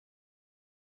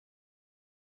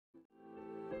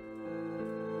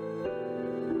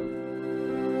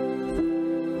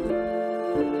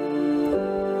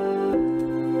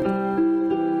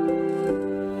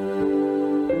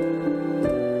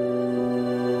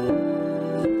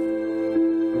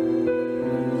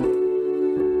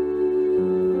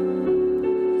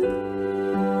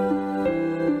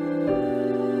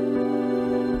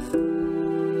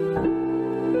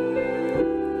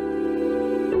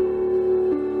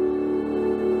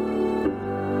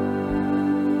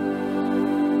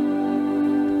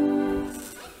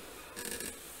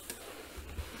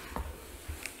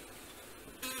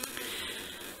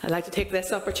like to take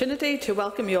this opportunity to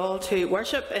welcome you all to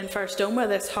worship in First Omagh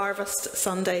this Harvest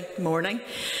Sunday morning.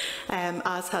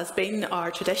 As has been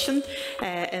our tradition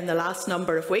in the last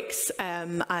number of weeks,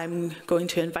 I'm going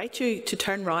to invite you to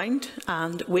turn round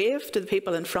and wave to the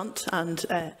people in front and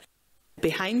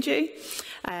behind you,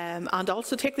 and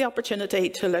also take the opportunity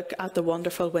to look at the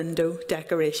wonderful window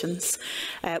decorations.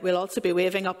 We'll also be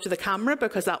waving up to the camera,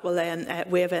 because that will then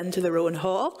wave into the Rowan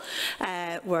Hall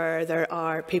where there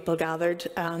are people gathered,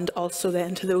 and also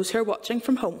then to those who are watching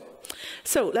from home.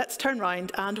 So let's turn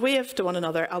round and wave to one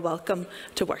another a welcome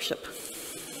to worship.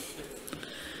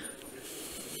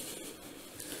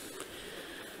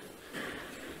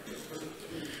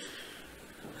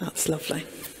 That's lovely.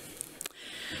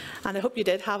 And I hope you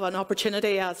did have an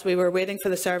opportunity, as we were waiting for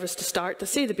the service to start, to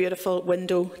see the beautiful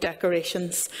window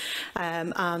decorations.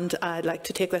 And I'd like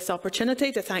to take this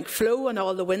opportunity to thank Flo and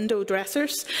all the window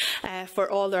dressers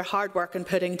for all their hard work in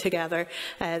putting together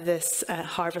this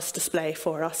harvest display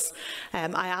for us.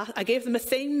 I gave them a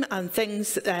theme and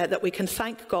things that we can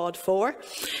thank God for.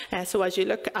 So as you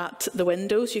look at the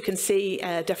windows, you can see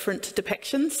different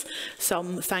depictions,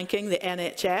 some thanking the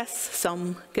NHS,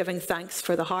 some giving thanks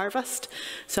for the harvest,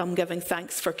 some giving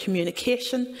thanks for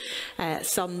communication,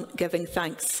 some giving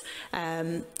thanks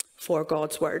for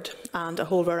God's word, and a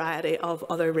whole variety of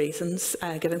other reasons,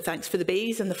 giving thanks for the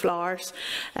bees and the flowers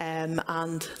and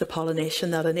the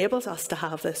pollination that enables us to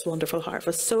have this wonderful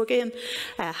harvest. So again,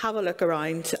 have a look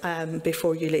around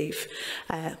before you leave.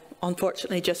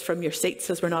 Unfortunately, just from your seats,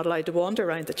 as we're not allowed to wander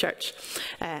around the church,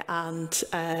 and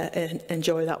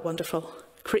enjoy that wonderful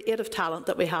creative talent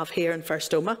that we have here in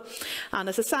First Omagh. And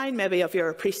as a sign maybe of your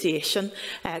appreciation,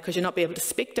 because you'll not be able to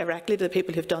speak directly to the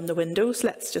people who've done the windows,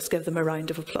 let's just give them a round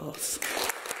of applause.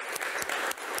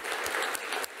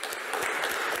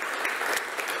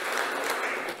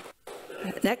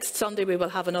 Next Sunday we will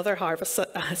have another harvest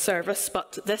service,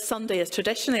 but this Sunday is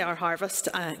traditionally our harvest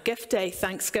gift day,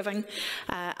 Thanksgiving,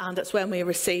 and it's when we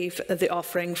receive the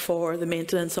offering for the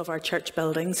maintenance of our church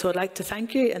building. So I'd like to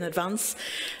thank you in advance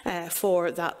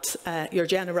for that, your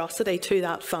generosity to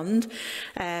that fund.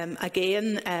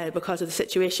 Again, because of the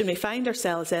situation we find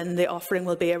ourselves in, the offering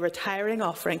will be a retiring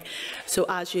offering. So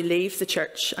as you leave the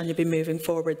church and you'll be moving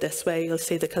forward this way, you'll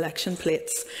see the collection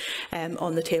plates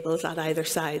on the tables at either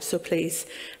side. So please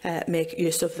make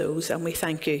use of those, and we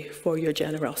thank you for your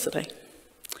generosity.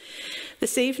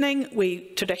 This evening,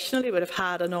 we traditionally would have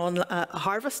had a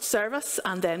harvest service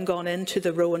and then gone into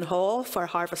the Rowan Hall for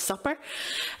harvest supper.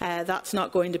 That's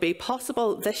not going to be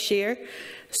possible this year.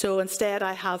 So instead,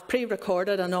 I have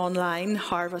pre-recorded an online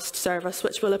harvest service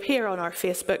which will appear on our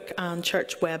Facebook and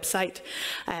church website,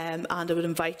 and I would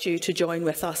invite you to join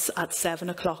with us at 7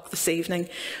 o'clock this evening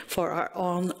for our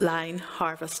online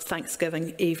harvest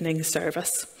Thanksgiving evening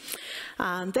service.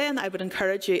 And then I would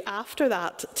encourage you after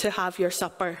that to have your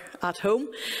supper at home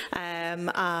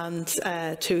and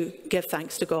to give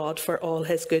thanks to God for all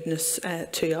his goodness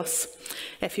to us.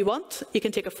 If you want, you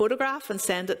can take a photograph and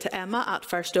send it to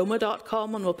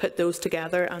emma@firstomagh.com, and we'll put those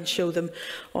together and show them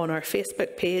on our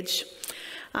Facebook page.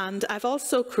 And I've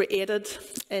also created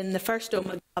in the First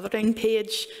Omagh gathering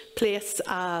place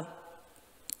a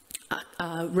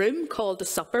room called the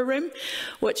supper room,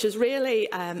 which is really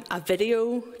a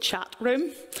video chat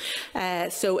room.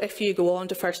 So if you go on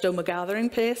to First Omagh gathering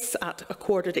place at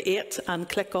 7:45 and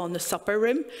click on the supper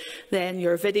room, then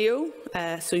your video,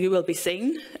 so you will be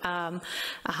seen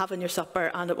having your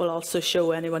supper, and it will also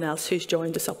show anyone else who's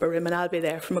joined the supper room, and I'll be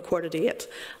there from 7:45,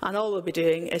 and all we'll be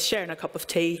doing is sharing a cup of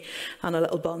tea and a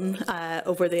little bun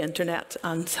over the internet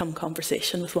and some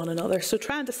conversation with one another. So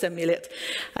trying to simulate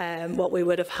what we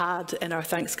would have had in our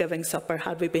Thanksgiving supper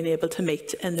had we been able to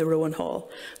meet in the Rowan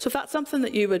Hall. So if that's something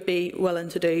that you would be willing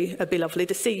to do, it'd be lovely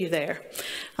to see you there.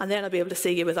 And then I'll be able to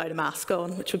see you without a mask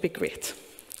on, which would be great.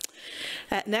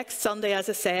 Next Sunday, as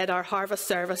I said, our harvest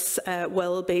service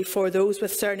will be for those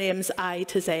with surnames I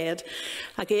to Z.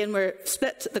 Again, we're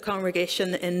split the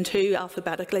congregation into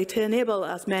alphabetically to enable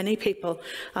as many people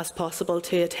as possible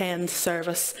to attend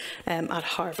service at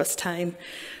harvest time.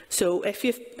 So if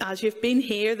as you've been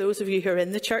here, those of you who are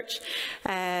in the church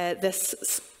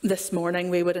this morning,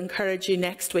 we would encourage you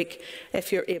next week,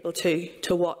 if you're able to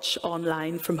watch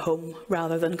online from home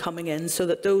rather than coming in, so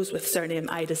that those with surname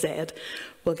I to Z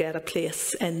will get a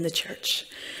place in the church.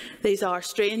 These are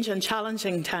strange and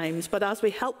challenging times, but as we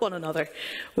help one another,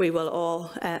 we will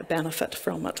all benefit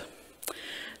from it.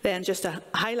 Then just a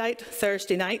highlight,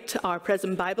 Thursday night our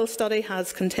Prison Bible study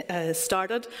has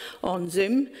started on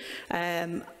Zoom.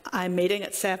 I'm meeting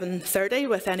at 7:30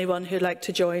 with anyone who'd like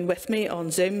to join with me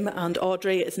on Zoom, and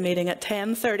Audrey is meeting at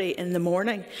 10:30 in the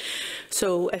morning.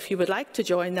 So if you would like to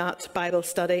join that Bible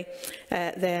study,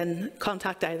 then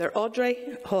contact either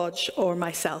Audrey, Hodge or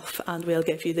myself, and we'll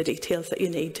give you the details that you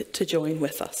need to join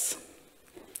with us.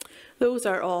 Those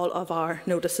are all of our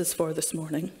notices for this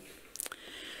morning.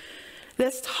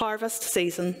 This harvest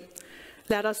season,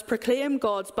 let us proclaim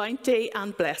God's bounty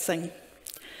and blessing.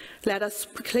 Let us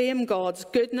proclaim God's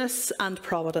goodness and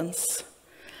providence.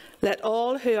 Let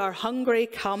all who are hungry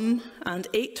come and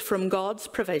eat from God's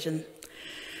provision.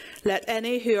 Let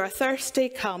any who are thirsty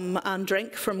come and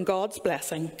drink from God's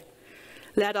blessing.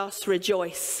 Let us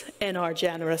rejoice in our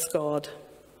generous God.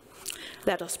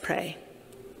 Let us pray.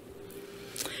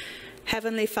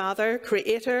 Heavenly Father,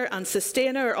 creator and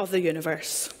sustainer of the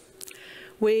universe,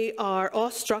 we are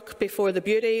awestruck before the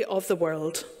beauty of the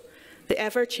world, the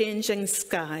ever-changing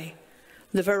sky,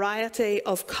 the variety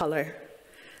of colour,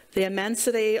 the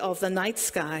immensity of the night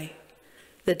sky,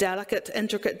 the delicate,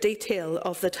 intricate detail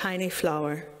of the tiny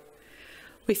flower.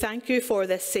 We thank you for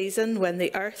this season when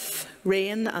the earth,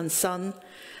 rain and sun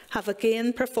have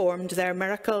again performed their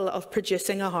miracle of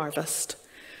producing a harvest.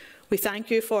 We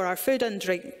thank you for our food and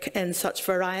drink in such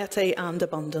variety and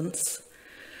abundance.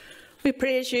 We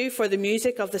praise you for the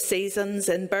music of the seasons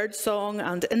in birdsong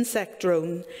and insect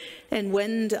drone, in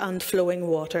wind and flowing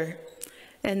water,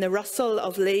 in the rustle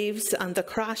of leaves and the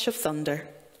crash of thunder.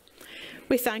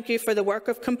 We thank you for the work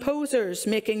of composers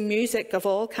making music of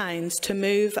all kinds to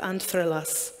move and thrill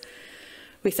us.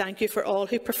 We thank you for all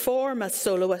who perform as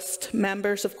soloists,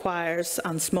 members of choirs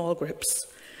and small groups.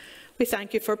 We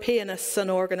thank you for pianists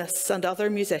and organists and other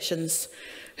musicians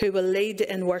who will lead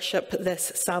in worship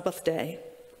this Sabbath day.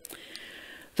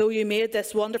 Though you made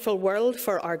this wonderful world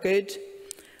for our good,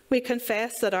 we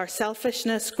confess that our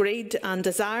selfishness, greed and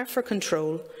desire for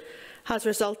control has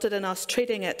resulted in us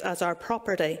treating it as our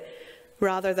property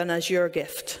rather than as your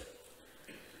gift.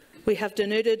 We have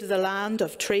denuded the land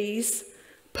of trees,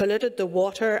 polluted the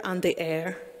water and the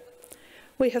air.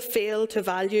 We have failed to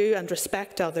value and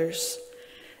respect others.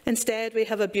 Instead, we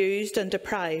have abused and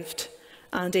deprived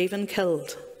and even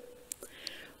killed.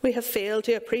 We have failed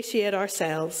to appreciate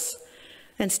ourselves.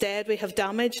 Instead, we have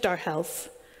damaged our health,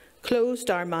 closed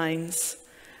our minds,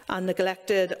 and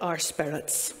neglected our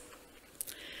spirits.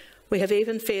 We have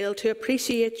even failed to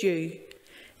appreciate you,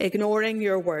 ignoring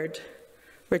your word,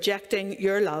 rejecting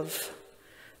your love,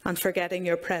 and forgetting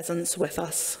your presence with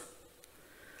us.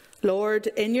 Lord,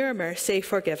 in your mercy,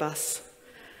 forgive us,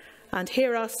 and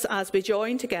hear us as we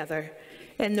join together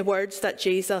in the words that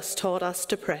Jesus taught us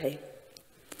to pray.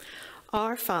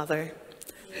 Our Father,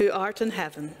 who art in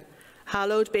heaven,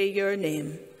 hallowed be your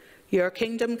name. Your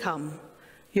kingdom come.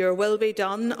 Your will be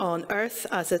done on earth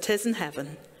as it is in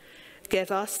heaven.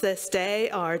 Give us this day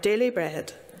our daily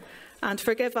bread, and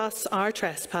forgive us our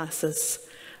trespasses,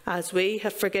 as we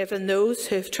have forgiven those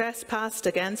who have trespassed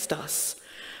against us.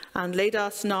 And lead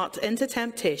us not into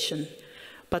temptation,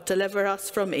 but deliver us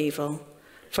from evil.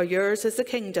 For yours is the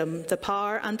kingdom, the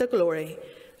power and the glory,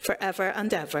 forever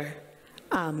and ever.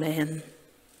 Amen.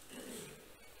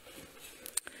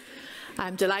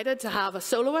 I'm delighted to have a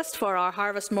soloist for our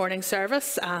Harvest morning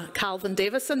service, Calvin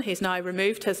Davison. He's now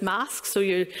removed his mask, so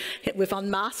we've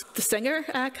unmasked the singer,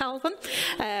 Calvin.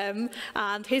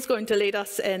 And he's going to lead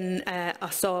us in a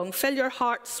song, Fill Your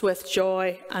Hearts with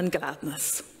Joy and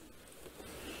Gladness.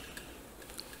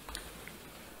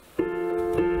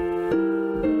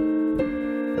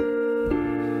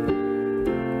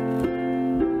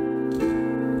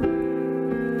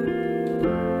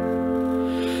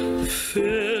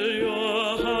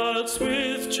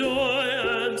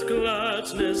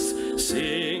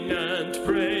 Sing and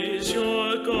praise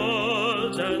your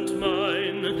God and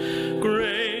mine.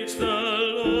 Great the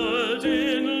Lord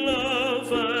in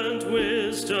love and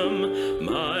wisdom,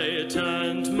 might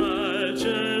and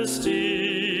majesty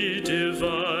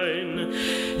divine.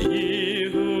 He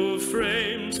who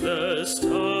framed the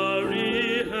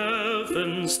starry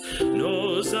heavens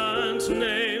knows and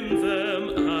names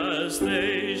them as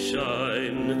they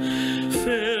shine.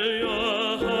 Fill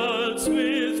your hearts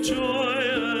with joy,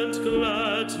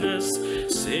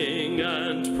 sing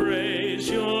and praise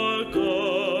your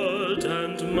God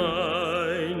and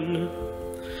mine.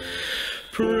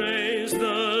 Praise the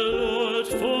Lord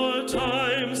for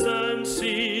times and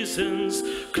seasons,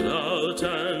 cloud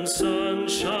and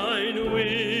sunshine,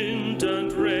 wind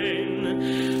and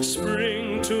rain,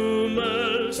 spring to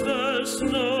melt the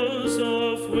snows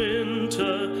of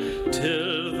winter,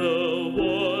 till the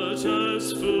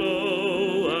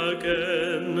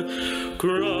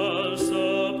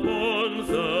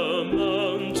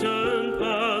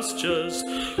pastures,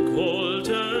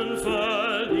 golden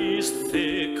valleys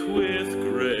thick with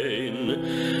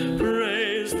grain.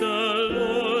 Praise the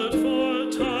Lord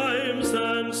for times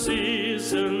and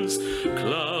seasons,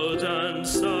 cloud and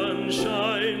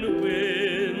sunshine,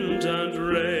 wind and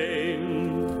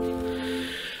rain.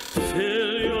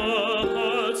 Fill your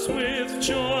hearts with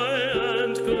joy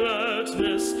and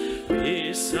gladness,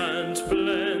 peace and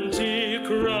plenty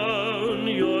crown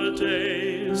your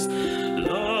days.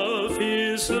 Love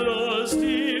his laws,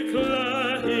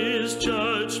 declare his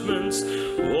judgments,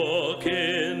 walk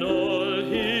in all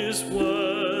his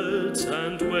words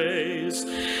and ways.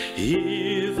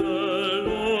 He the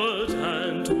Lord,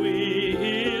 and we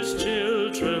his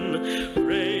children,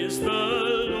 praise the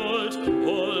Lord,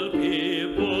 all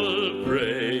people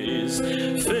praise.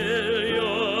 Fill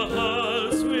your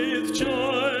hearts with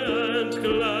joy and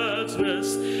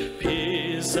gladness,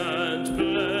 peace and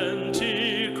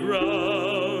plenty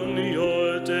crown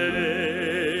your days.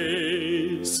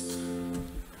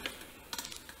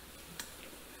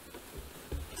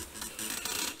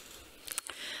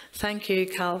 Thank you,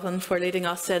 Calvin, for leading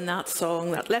us in that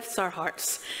song that lifts our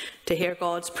hearts to hear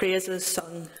God's praises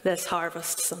sung this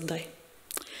Harvest Sunday.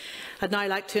 I'd now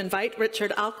like to invite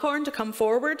Richard Alcorn to come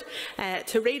forward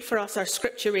to read for us our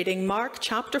scripture reading, Mark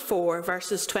chapter 4,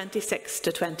 verses 26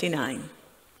 to 29.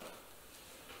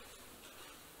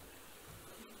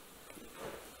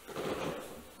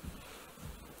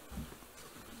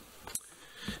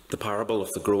 The parable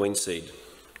of the growing seed.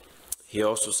 He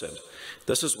also said,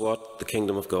 "This is what the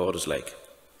kingdom of God is like.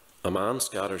 A man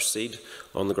scatters seed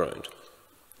on the ground,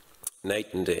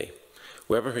 night and day.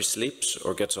 Wherever he sleeps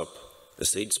or gets up, the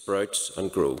seed sprouts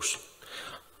and grows,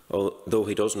 although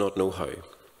he does not know how.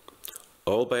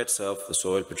 All by itself the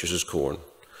soil produces corn,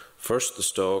 first the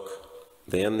stalk,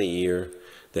 then the ear,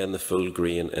 then the full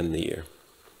grain in the ear."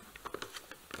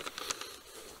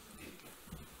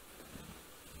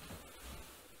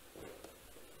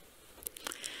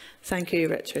 Thank you,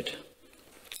 Richard.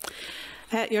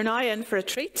 You're now in for a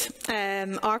treat.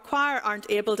 Our choir aren't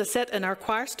able to sit in our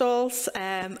choir stalls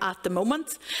at the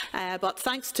moment, but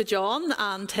thanks to John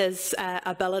and his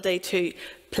ability to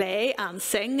play and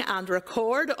sing and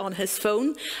record on his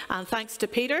phone, and thanks to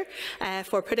Peter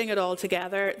for putting it all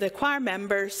together, the choir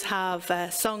members have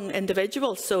sung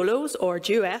individual solos or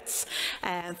duets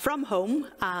from home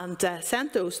and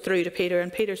sent those through to Peter,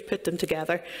 and Peter's put them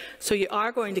together. So you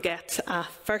are going to get a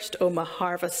first Omagh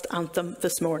Harvest Anthem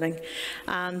this morning,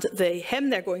 and the hymn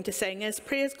they're going to sing is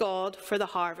 "Praise God for the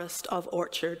Harvest of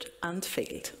Orchard and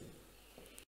Field."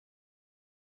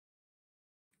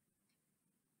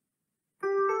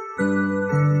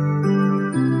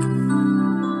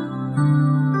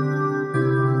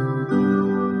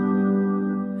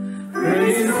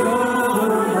 Praise God for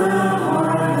the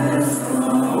harvest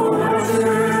of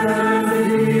orchard and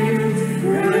field.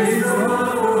 Praise God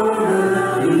for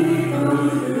the people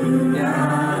who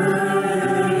gather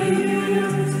and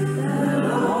yield. The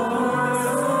Lord's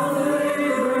of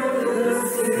labor, the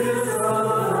skills of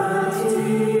IT,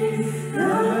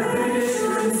 the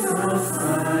patience of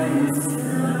science, the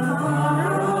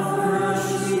power of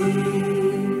machine.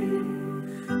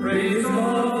 Praise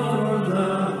God for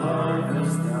the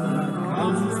harvest that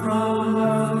comes from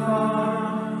afar,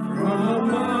 from the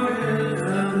market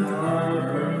and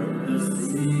harbor, the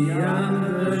sea and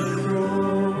the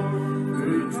shore.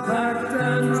 Goods packed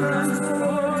and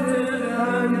transported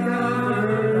and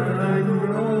gathered and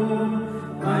grown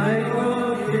by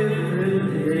God-given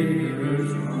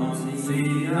laborers from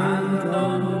sea and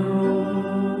unknown.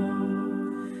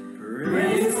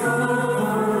 Praise God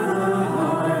for the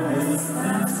harvest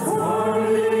that's poured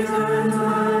late and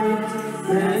light,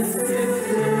 then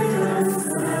sifted and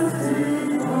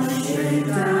sprouted, or shaped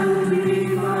and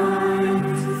refined,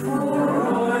 for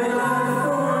oil and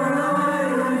for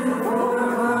iron, for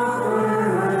copper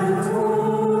and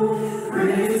gold.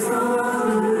 Praise God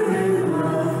who in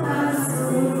love has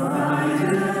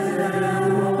provided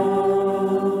them all.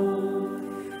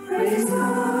 Praise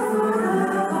God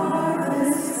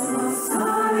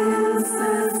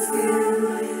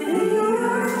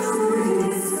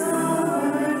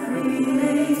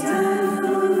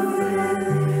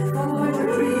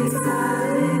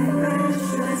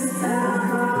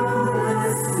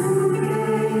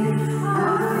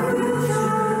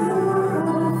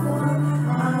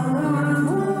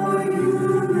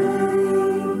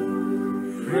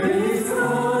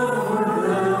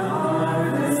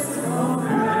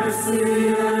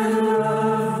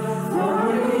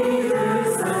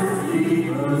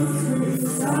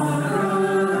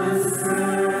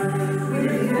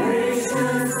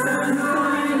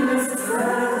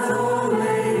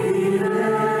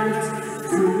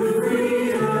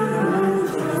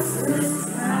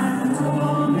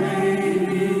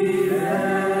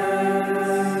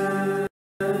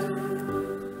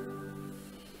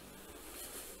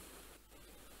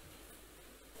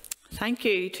thank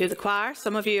you to the choir.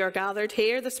 Some of you are gathered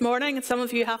here this morning and some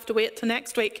of you have to wait till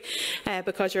next week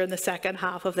because you're in the second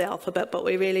half of the alphabet, but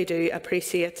we really do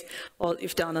appreciate all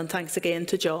you've done, and thanks again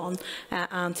to John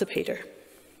and to Peter.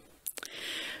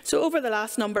 So over the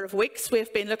last number of weeks,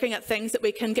 we've been looking at things that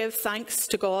we can give thanks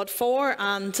to God for,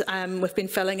 and we've been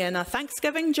filling in a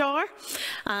Thanksgiving jar.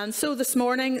 And so this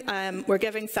morning, we're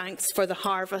giving thanks for the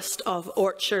harvest of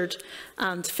orchard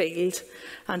and field.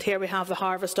 And here we have the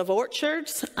harvest of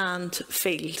orchards and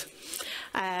field.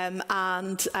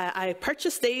 I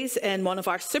purchased these in one of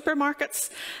our supermarkets,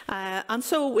 and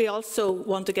so we also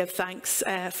want to give thanks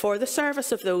for the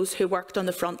service of those who worked on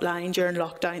the front line during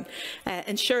lockdown,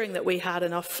 ensuring that we had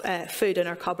enough food in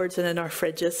our cupboards and in our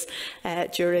fridges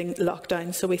during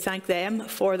lockdown. So we thank them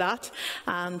for that,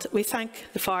 and we thank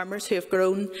the farmers who have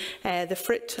grown the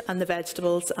fruit and the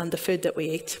vegetables and the food that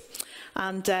we eat.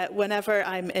 And whenever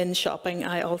I'm in shopping,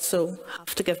 I also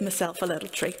have to give myself a little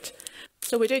treat.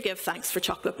 So we do give thanks for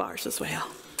chocolate bars as well.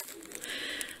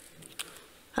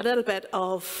 A little bit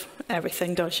of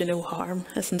everything does you no harm,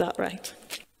 isn't that right?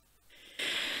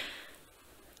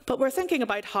 But we're thinking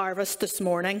about harvest this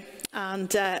morning,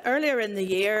 and earlier in the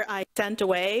year I sent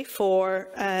away for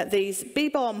these bee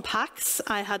balm packs.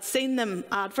 I had seen them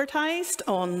advertised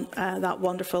on that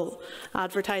wonderful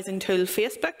advertising tool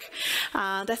Facebook,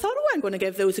 and I thought, oh, I'm going to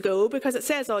give those a go, because it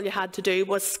says all you had to do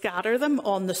was scatter them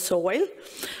on the soil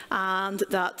and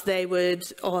that they would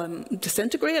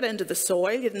disintegrate into the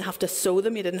soil. You didn't have to sow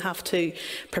them, you didn't have to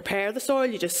prepare the soil,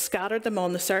 you just scattered them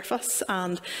on the surface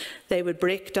and they would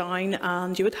break down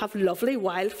and you would have lovely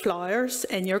wildflowers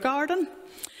in your garden.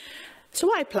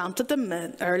 So I planted them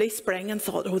in early spring and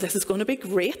thought, oh, this is going to be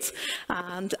great.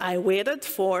 And I waited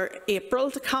for April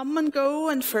to come and go,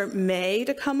 and for May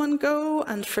to come and go,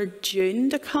 and for June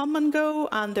to come and go,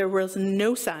 and there was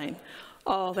no sign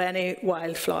of any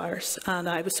wildflowers, and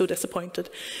I was so disappointed.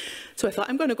 So I thought,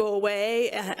 I'm going to go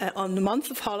away on the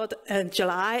month of holiday in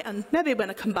July, and maybe when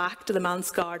I come back to the man's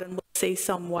garden we'll see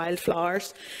some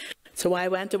wildflowers. So I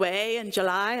went away in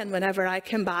July, and whenever I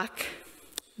came back,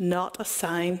 not a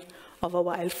sign of a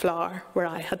wildflower where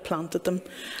I had planted them.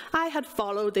 I had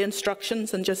followed the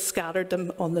instructions and just scattered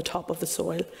them on the top of the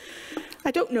soil. I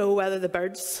don't know whether the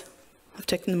birds have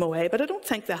taken them away, but I don't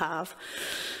think they have.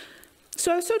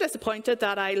 So I was so disappointed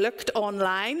that I looked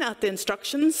online at the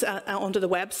instructions onto the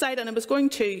website, and I was going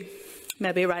to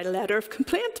maybe write a letter of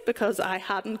complaint because I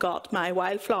hadn't got my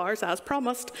wildflowers as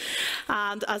promised.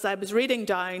 And as I was reading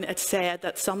down, it said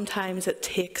that sometimes it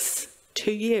takes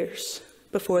 2 years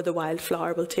before the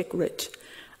wildflower will take root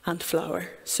and flower.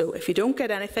 So if you don't get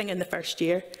anything in the first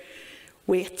year,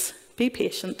 wait, be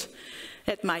patient.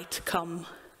 It might come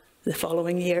the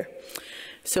following year.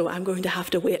 So I'm going to have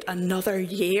to wait another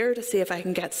year to see if I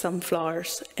can get some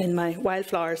flowers in my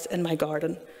wildflowers in my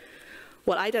garden.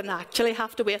 Well, I didn't actually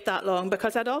have to wait that long,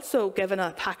 because I'd also given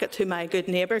a packet to my good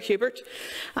neighbour Hubert,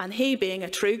 and he, being a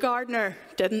true gardener,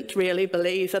 didn't really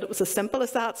believe that it was as simple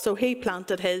as that. So he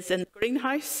planted his in the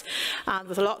greenhouse, and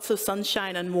with lots of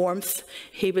sunshine and warmth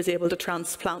he was able to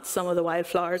transplant some of the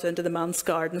wildflowers into the man's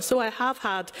garden. So I have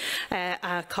had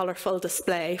a colourful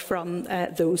display from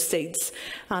those seeds,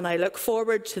 and I look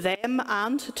forward to them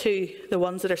and to the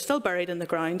ones that are still buried in the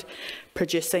ground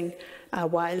producing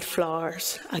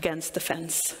wildflowers against the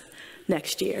fence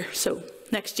next year. So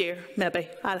next year maybe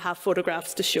I'll have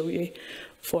photographs to show you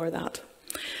for that.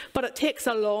 But it takes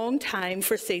a long time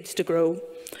for seeds to grow,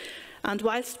 and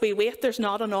whilst we wait, there's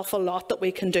not an awful lot that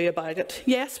we can do about it.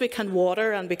 Yes, we can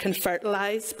water and we can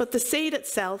fertilise, but the seed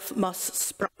itself must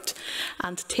sprout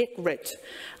and take root,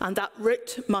 and that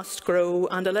root must grow,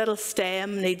 and a little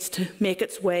stem needs to make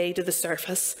its way to the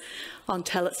surface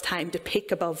until it's time to peak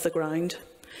above the ground.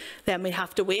 Then we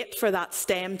have to wait for that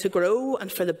stem to grow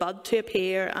and for the bud to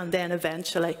appear, and then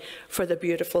eventually for the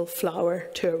beautiful flower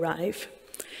to arrive.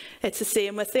 It's the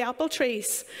same with the apple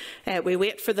trees. We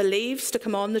wait for the leaves to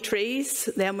come on the trees,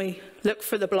 then we look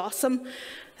for the blossom,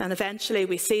 and eventually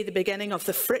we see the beginning of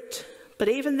the fruit. But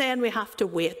even then we have to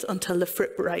wait until the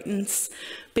fruit ripens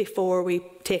before we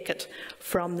take it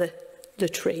from the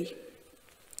tree.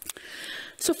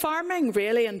 So farming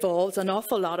really involves an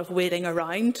awful lot of waiting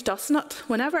around, doesn't it?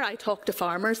 Whenever I talk to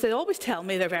farmers, they always tell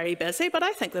me they're very busy, but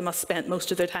I think they must spend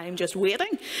most of their time just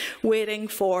waiting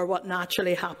for what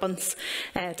naturally happens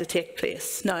to take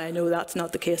place. Now, I know that's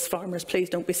not the case, farmers. Please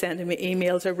don't be sending me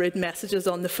emails or rude messages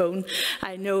on the phone.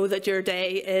 I know that your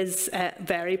day is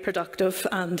very productive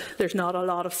and there's not a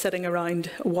lot of sitting around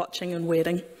watching and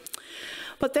waiting.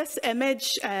 But this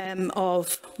image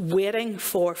of waiting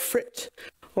for fruit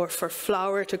or for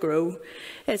flower to grow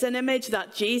is an image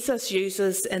that Jesus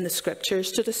uses in the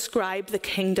scriptures to describe the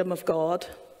kingdom of God.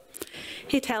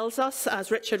 He tells us, as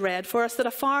Richard read for us, that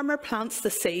a farmer plants the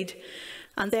seed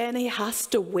and then he has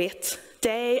to wait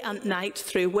day and night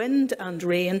through wind and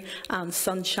rain and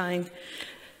sunshine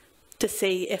to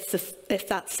see if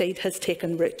that seed has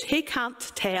taken root. He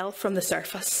can't tell from the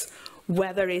surface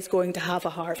whether he's going to have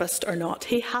a harvest or not.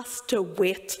 He has to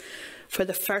wait for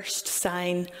the first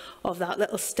sign of that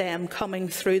little stem coming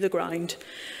through the ground,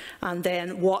 and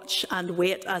then watch and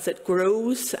wait as it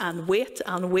grows, and wait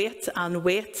and wait and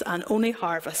wait, and only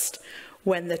harvest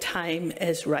when the time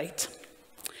is right.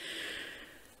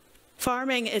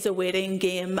 Farming is a waiting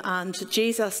game, and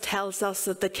Jesus tells us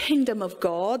that the kingdom of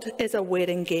God is a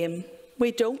waiting game.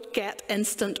 We don't get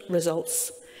instant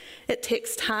results. It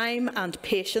takes time and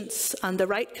patience and the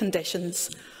right conditions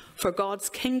for God's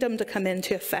kingdom to come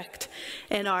into effect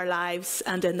in our lives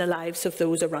and in the lives of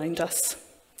those around us.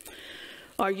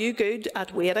 Are you good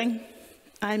at waiting?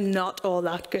 I'm not all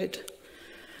that good.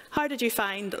 How did you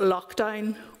find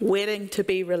lockdown, waiting to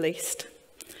be released?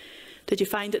 Did you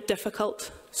find it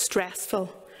difficult,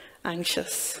 stressful,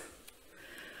 anxious?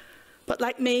 But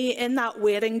like me, in that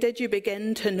waiting, did you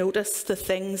begin to notice the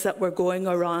things that were going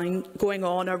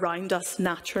on around us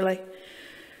naturally?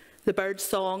 The bird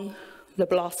song, the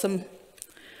blossom,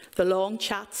 the long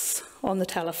chats on the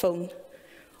telephone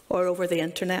or over the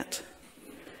internet.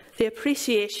 The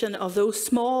appreciation of those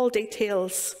small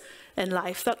details in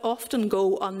life that often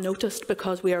go unnoticed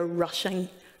because we are rushing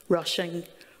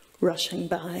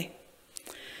by.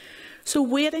 So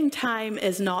waiting time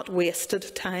is not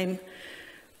wasted time,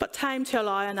 but time to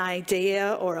allow an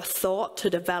idea or a thought to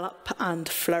develop and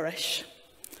flourish.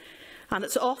 And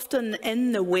it's often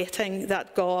in the waiting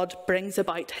that God brings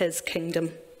about his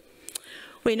kingdom.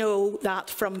 We know that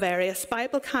from various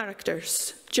Bible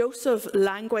characters. Joseph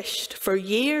languished for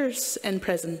years in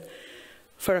prison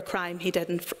for a crime he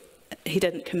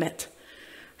didn't commit,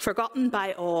 forgotten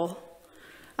by all.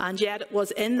 And yet it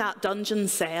was in that dungeon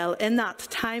cell, in that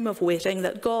time of waiting,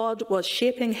 that God was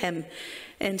shaping him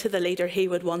into the leader he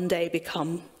would one day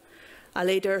become, a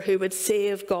leader who would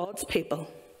save God's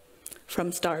people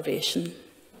from starvation.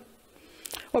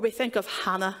 Or we think of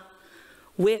Hannah,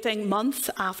 waiting month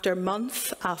after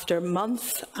month after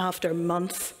month after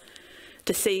month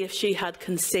to see if she had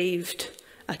conceived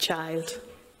a child.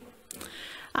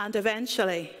 And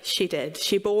eventually she did.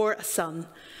 She bore a son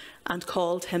and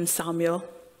called him Samuel.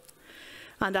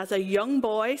 And as a young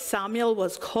boy, Samuel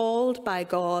was called by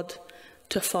God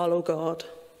to follow God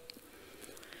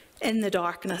in the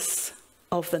darkness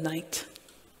of the night.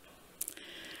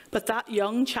 But that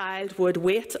young child would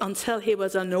wait until he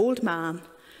was an old man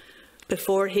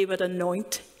before he would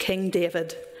anoint King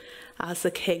David as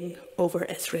the king over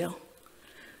Israel.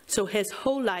 So his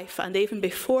whole life, and even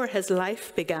before his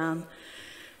life began,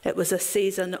 it was a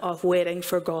season of waiting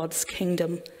for God's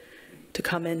kingdom to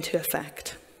come into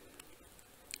effect.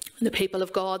 The people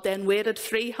of God then waited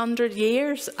 300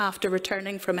 years after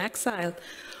returning from exile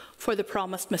for the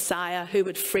promised Messiah who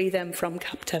would free them from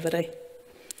captivity.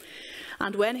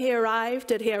 And when he arrived,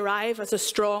 did he arrive as a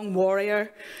strong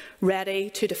warrior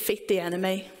ready to defeat the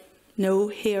enemy? No,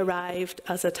 he arrived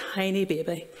as a tiny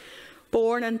baby,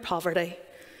 born in poverty,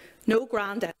 no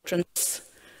grand entrance,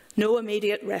 no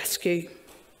immediate rescue.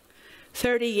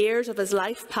 30 years of his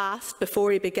life passed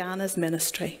before he began his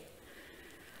ministry.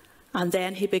 And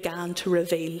then he began to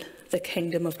reveal the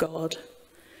kingdom of God,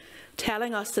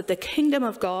 telling us that the kingdom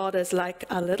of God is like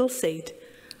a little seed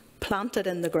planted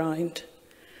in the ground,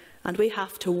 and we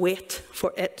have to wait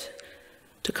for it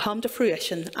to come to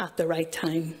fruition at the right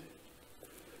time.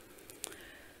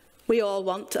 We all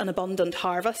want an abundant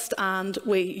harvest, and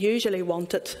we usually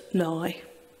want it now.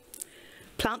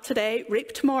 Plant today,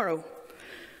 reap tomorrow.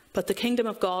 But the kingdom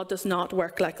of God does not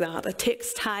work like that. It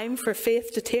takes time for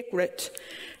faith to take root,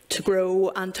 to grow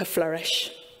and to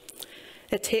flourish.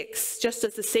 It takes, just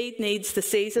as the seed needs the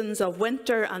seasons of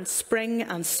winter and spring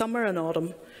and summer and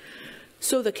autumn,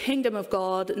 so the kingdom of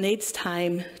God needs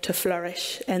time to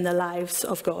flourish in the lives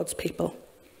of God's people.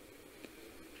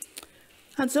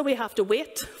 And so we have to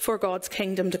wait for God's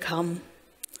kingdom to come.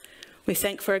 We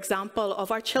think, for example, of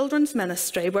our children's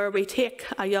ministry, where we take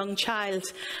a young child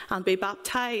and we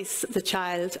baptise the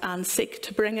child and seek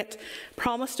to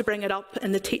promise to bring it up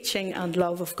in the teaching and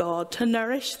love of God, to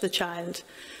nourish the child.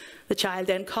 The child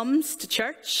then comes to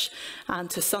church and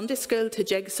to Sunday school, to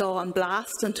jigsaw and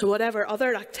blast, and to whatever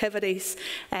other activities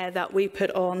that we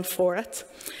put on for it.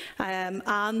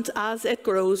 And as it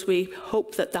grows, we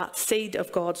hope that that seed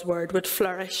of God's word would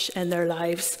flourish in their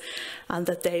lives and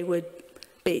that they would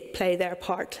play their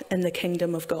part in the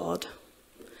kingdom of God.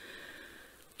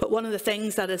 But one of the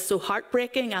things that is so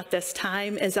heartbreaking at this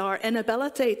time is our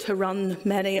inability to run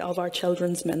many of our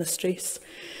children's ministries.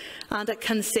 And it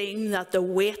can seem that the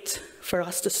wait for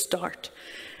us to start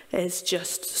is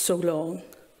just so long.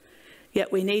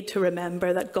 Yet we need to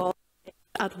remember that God is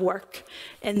at work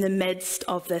in the midst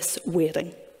of this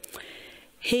waiting.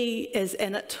 He is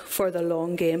in it for the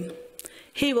long game.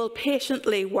 He will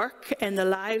patiently work in the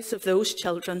lives of those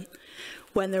children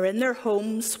when they're in their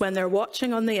homes, when they're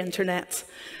watching on the internet,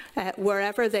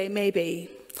 wherever they may be.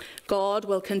 God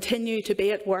will continue to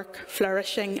be at work,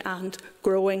 flourishing and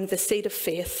growing the seed of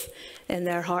faith in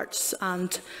their hearts.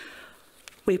 And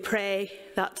we pray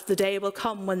that the day will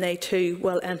come when they too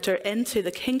will enter into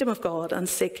the kingdom of God and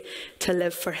seek to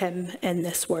live for him in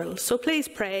this world. So please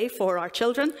pray for our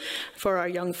children, for our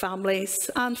young families,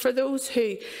 and for those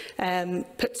who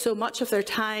put so much of their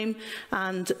time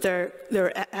and their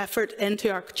effort into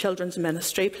our children's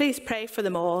ministry. Please pray for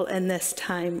them all in this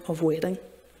time of waiting.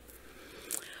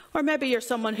 Or maybe you're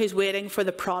someone who's waiting for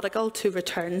the prodigal to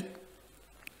return,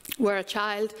 where a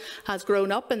child has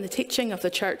grown up in the teaching of the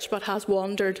church but has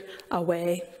wandered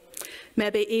away,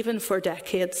 maybe even for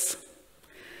decades.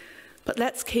 But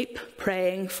let's keep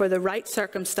praying for the right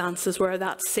circumstances where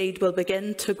that seed will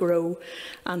begin to grow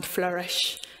and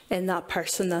flourish in that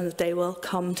person, and that they will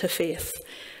come to faith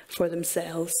for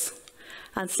themselves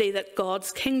and see that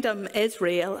God's kingdom is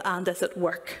real and is at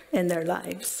work in their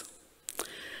lives.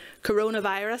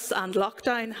 Coronavirus and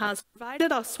lockdown has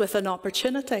provided us with an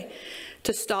opportunity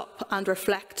to stop and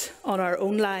reflect on our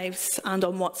own lives and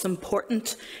on what's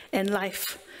important in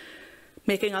life,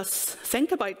 making us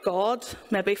think about God,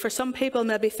 maybe for some people,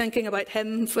 maybe thinking about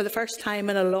him for the first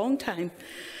time in a long time,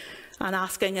 and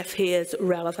asking if he is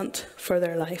relevant for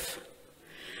their life.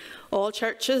 All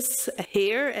churches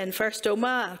here in First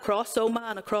Omagh, across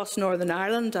Omagh and across Northern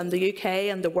Ireland and the UK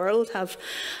and the world have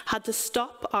had to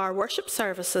stop our worship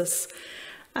services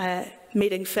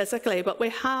meeting physically, but we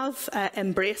have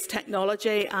embraced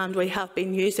technology and we have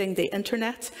been using the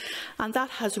internet, and that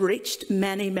has reached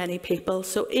many, many people.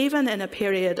 So even in a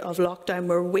period of lockdown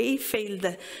where we feel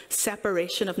the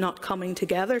separation of not coming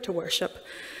together to worship,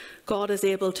 God is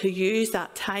able to use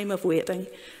that time of waiting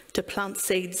to plant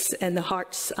seeds in the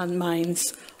hearts and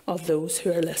minds of those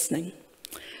who are listening.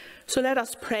 So let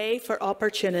us pray for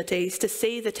opportunities to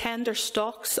see the tender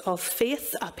stalks of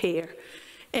faith appear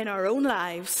in our own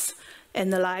lives,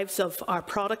 in the lives of our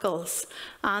prodigals,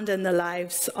 and in the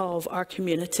lives of our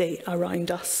community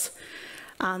around us.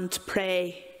 And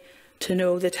pray to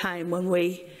know the time when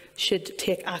we should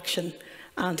take action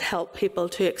and help people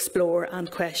to explore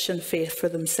and question faith for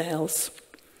themselves.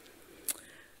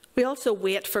 We also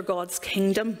wait for God's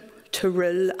kingdom to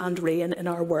rule and reign in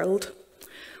our world.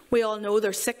 We all know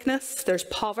there's sickness, there's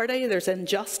poverty, there's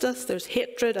injustice, there's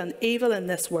hatred and evil in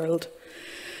this world.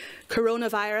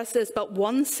 Coronavirus is but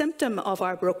one symptom of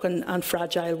our broken and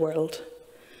fragile world.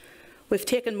 We've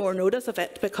taken more notice of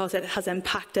it because it has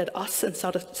impacted us in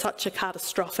such a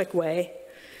catastrophic way.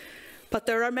 But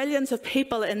there are millions of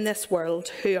people in this world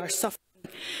who are suffering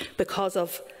because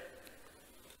of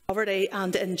poverty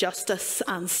and injustice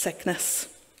and sickness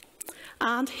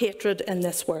and hatred in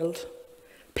this world.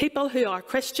 People who are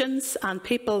Christians and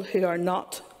people who are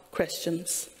not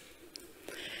Christians.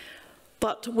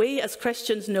 But we as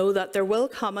Christians know that there will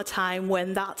come a time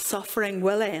when that suffering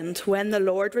will end, when the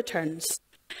Lord returns.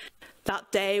 That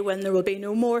day when there will be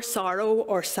no more sorrow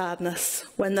or sadness,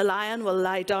 when the lion will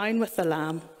lie down with the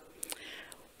lamb,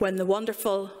 when the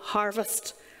wonderful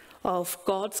harvest of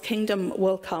God's kingdom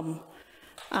will come,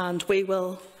 and we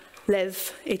will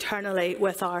live eternally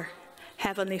with our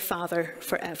Heavenly Father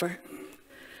forever.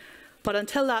 But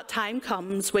until that time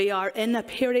comes, we are in a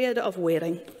period of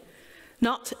waiting,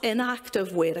 not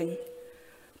inactive waiting,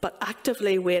 but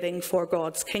actively waiting for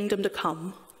God's kingdom to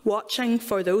come, watching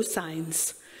for those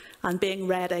signs and being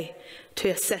ready to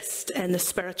assist in the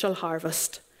spiritual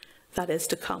harvest that is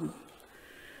to come.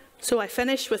 So I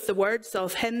finish with the words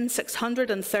of hymn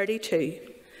 632.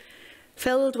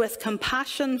 Filled with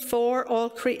compassion for all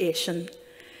creation,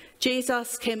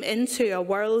 Jesus came into a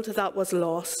world that was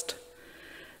lost.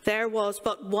 There was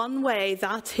but one way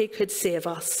that he could save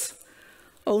us,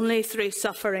 only through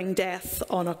suffering death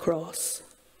on a cross.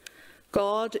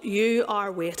 God, you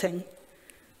are waiting.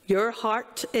 Your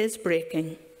heart is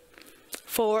breaking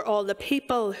for all the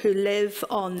people who live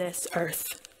on this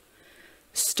earth.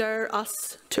 Stir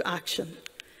us to action,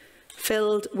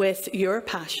 filled with your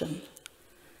passion,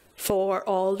 for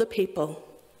all the people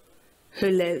who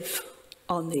live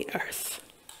on the earth.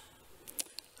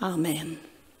 Amen.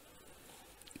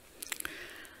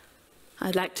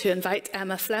 I'd like to invite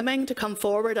Emma Fleming to come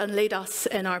forward and lead us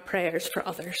in our prayers for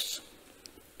others.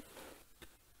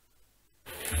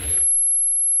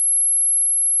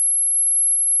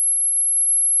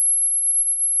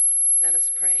 us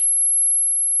pray.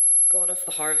 God of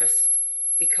the harvest,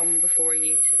 we come before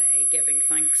you today giving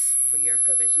thanks for your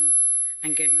provision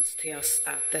and goodness to us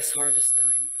at this harvest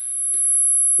time.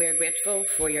 We are grateful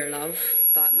for your love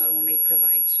that not only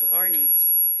provides for our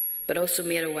needs, but also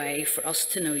made a way for us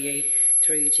to know you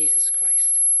through Jesus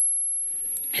Christ.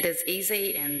 It is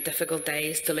easy in difficult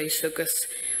days to lose focus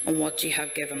on what you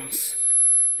have given us.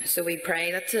 So we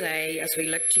pray that today, as we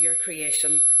look to your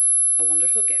creation, a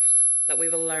wonderful gift, that we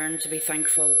will learn to be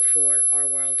thankful for our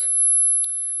world.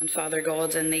 And Father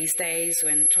God, in these days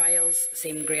when trials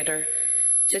seem greater,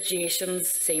 situations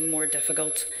seem more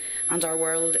difficult, and our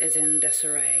world is in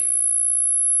disarray,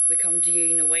 we come to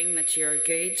you knowing that you are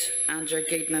good, and your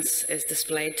goodness is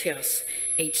displayed to us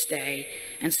each day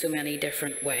in so many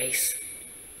different ways.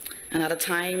 And at a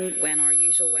time when our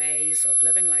usual ways of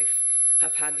living life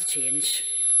have had to change,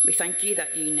 we thank you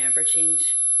that you never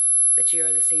change, that you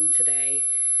are the same today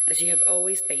as you have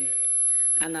always been,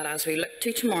 and that as we look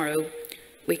to tomorrow,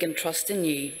 we can trust in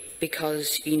you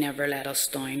because you never let us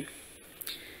down.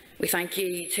 We thank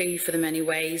you too for the many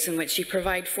ways in which you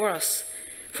provide for us,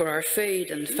 for our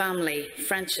food and family,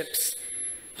 friendships,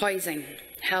 housing,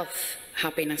 health,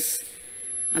 happiness,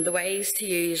 and the ways to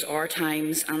use our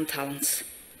times and talents.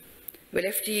 We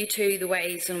lift to you too the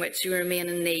ways in which you remain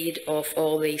in need of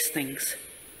all these things.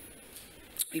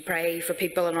 We pray for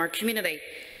people in our community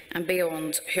and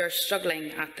beyond who are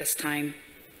struggling at this time.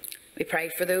 We pray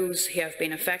for those who have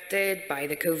been affected by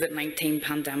the COVID-19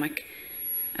 pandemic,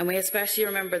 and we especially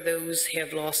remember those who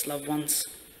have lost loved ones,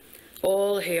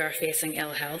 all who are facing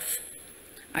ill health,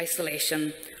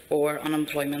 isolation or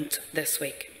unemployment this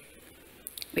week.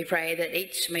 We pray that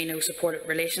each may know supportive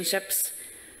relationships,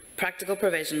 practical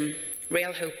provision,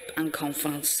 real hope and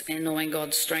confidence in knowing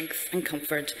God's strength and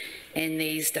comfort in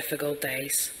these difficult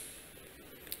days.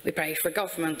 We pray for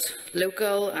government,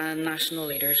 local and national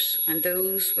leaders, and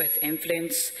those with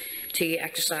influence to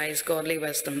exercise godly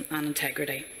wisdom and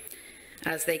integrity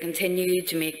as they continue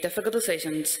to make difficult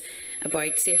decisions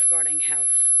about safeguarding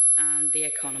health and the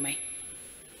economy.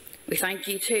 We thank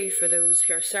you too for those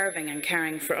who are serving and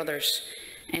caring for others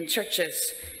in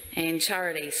churches, in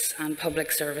charities and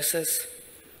public services,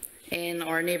 in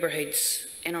our neighbourhoods,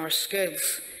 in our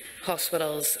schools,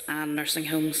 hospitals and nursing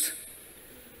homes.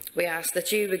 We ask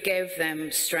that you would give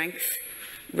them strength,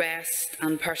 rest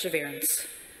and perseverance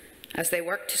as they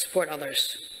work to support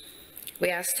others. We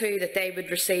ask too that they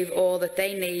would receive all that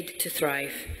they need to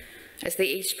thrive as they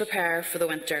each prepare for the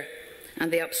winter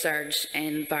and the upsurge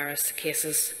in virus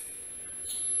cases.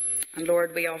 And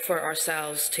Lord, we offer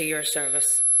ourselves to your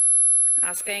service,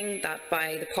 asking that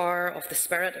by the power of the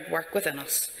Spirit at work within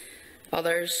us,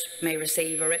 others may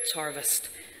receive a rich harvest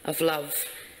of love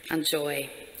and joy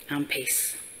and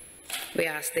peace. We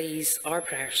ask these, our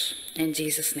prayers, in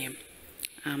Jesus' name.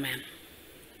 Amen.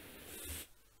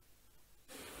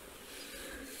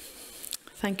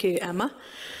 Thank you, Emma.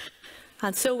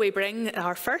 And so we bring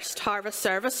our first harvest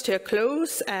service to a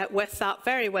close with that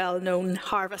very well-known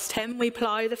harvest hymn, "We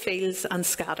Plough the Fields and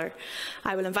Scatter."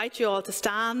 I will invite you all to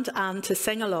stand and to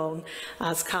sing along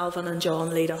as Calvin and John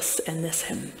lead us in this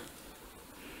hymn.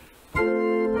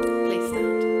 Please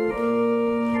stand.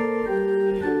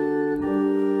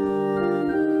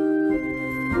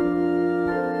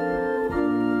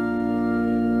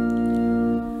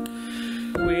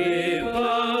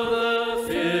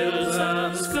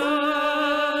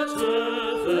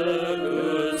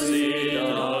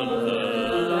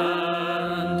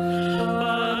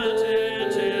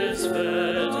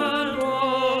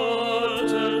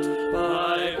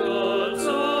 By God's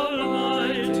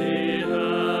almighty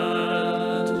hand.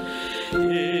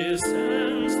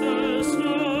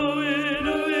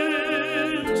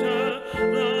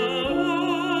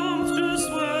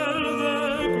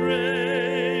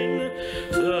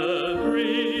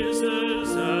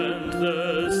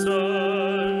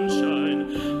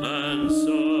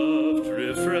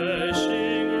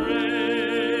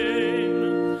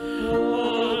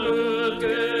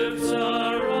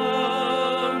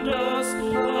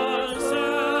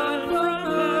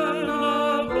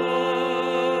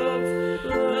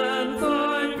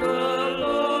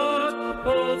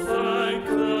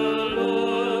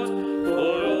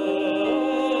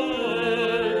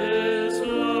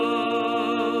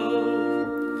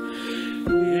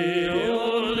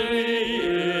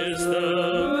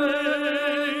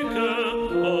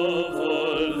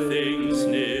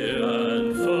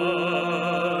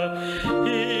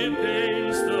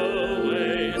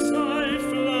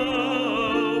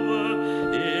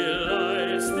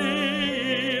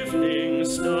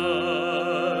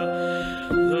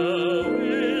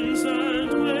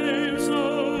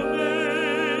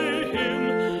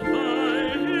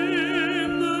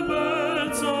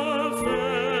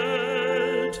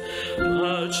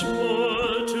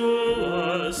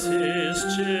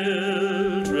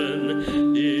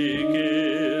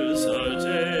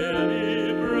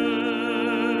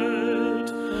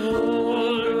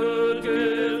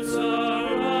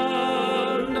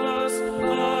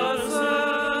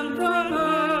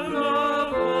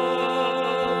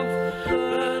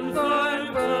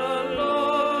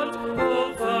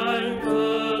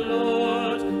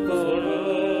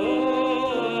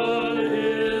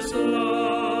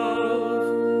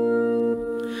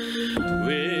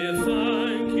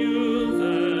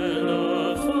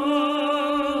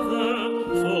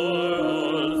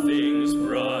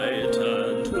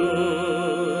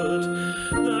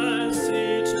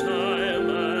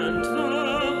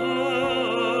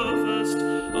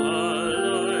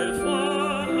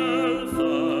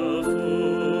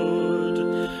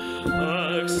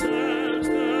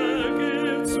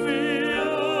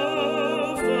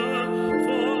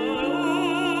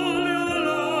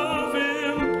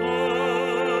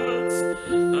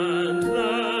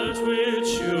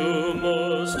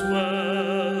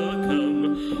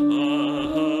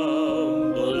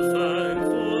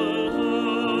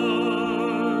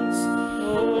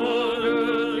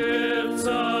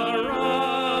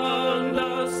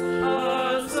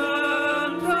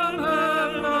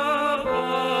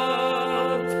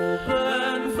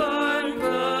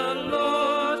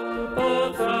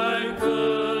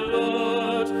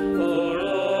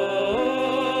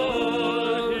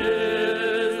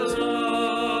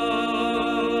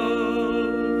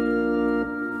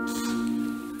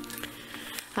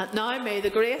 now may the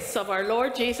grace of our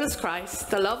Lord Jesus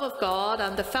Christ, the love of God,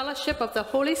 and the fellowship of the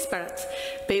Holy Spirit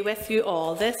be with you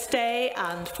all this day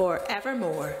and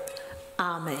forevermore.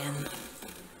 Amen.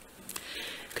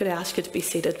 Could I ask you to be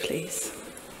seated, please?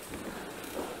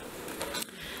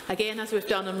 Again, as we've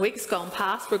done in weeks gone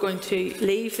past, we're going to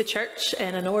leave the church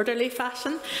in an orderly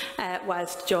fashion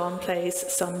whilst John plays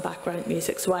some background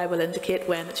music. So I will indicate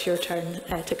when it's your turn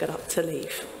to get up to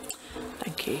leave.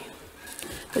 Thank you.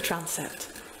 The transept.